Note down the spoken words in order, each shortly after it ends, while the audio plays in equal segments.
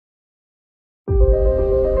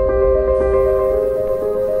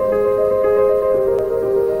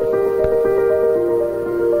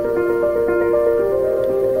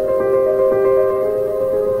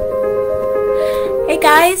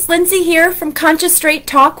Lindsay here from Conscious Straight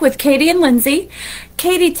Talk with Katie and Lindsay.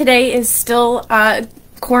 Katie today is still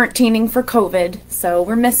quarantining for COVID, so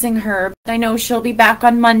we're missing her. I know she'll be back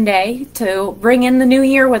on Monday to bring in the new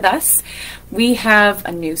year with us. We have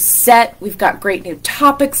a new set. We've got great new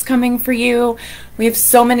topics coming for you. We have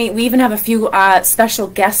so many. We even have a few special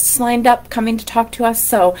guests lined up coming to talk to us,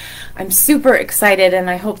 so I'm super excited,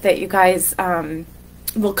 and I hope that you guys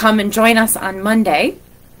will come and join us on Monday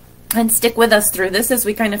and stick with us through this as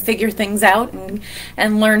we kind of figure things out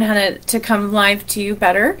and learn how to come live to you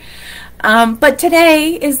better. But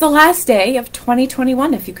today is the last day of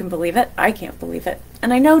 2021, if you can believe it. I can't believe it.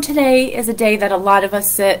 And I know today is a day that a lot of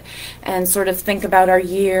us sit and sort of think about our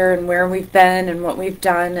year and where we've been and what we've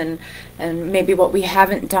done and maybe what we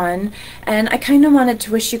haven't done. And I kind of wanted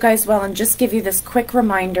to wish you guys well and just give you this quick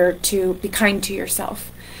reminder to be kind to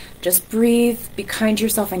yourself. Just breathe, be kind to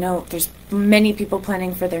yourself. I know there's many people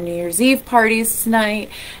planning for their New Year's Eve parties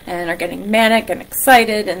tonight and are getting manic and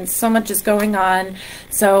excited, and so much is going on.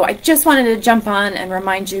 So I just wanted to jump on and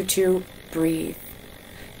remind you to breathe.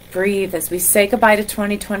 Breathe as we say goodbye to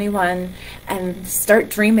 2021 and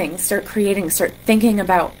start dreaming, start creating, start thinking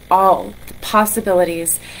about all the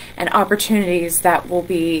possibilities and opportunities that will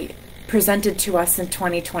be presented to us in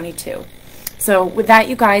 2022. So with that,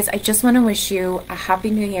 you guys, I just want to wish you a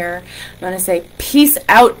Happy New Year. I want to say peace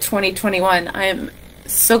out 2021. I am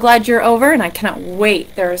so glad you're over, and I cannot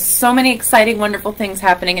wait. There are so many exciting, wonderful things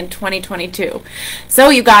happening in 2022. So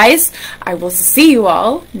you guys, I will see you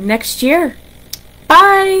all next year.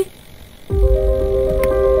 Bye!